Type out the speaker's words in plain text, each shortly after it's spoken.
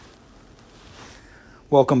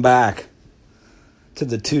Welcome back to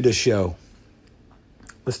the Tuda Show.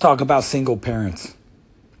 Let's talk about single parents.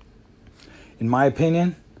 In my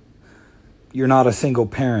opinion, you're not a single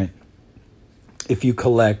parent if you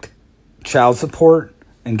collect child support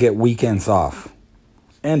and get weekends off.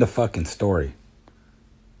 End of fucking story.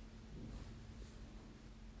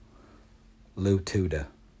 Lou Tuda.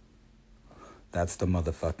 That's the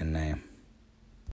motherfucking name.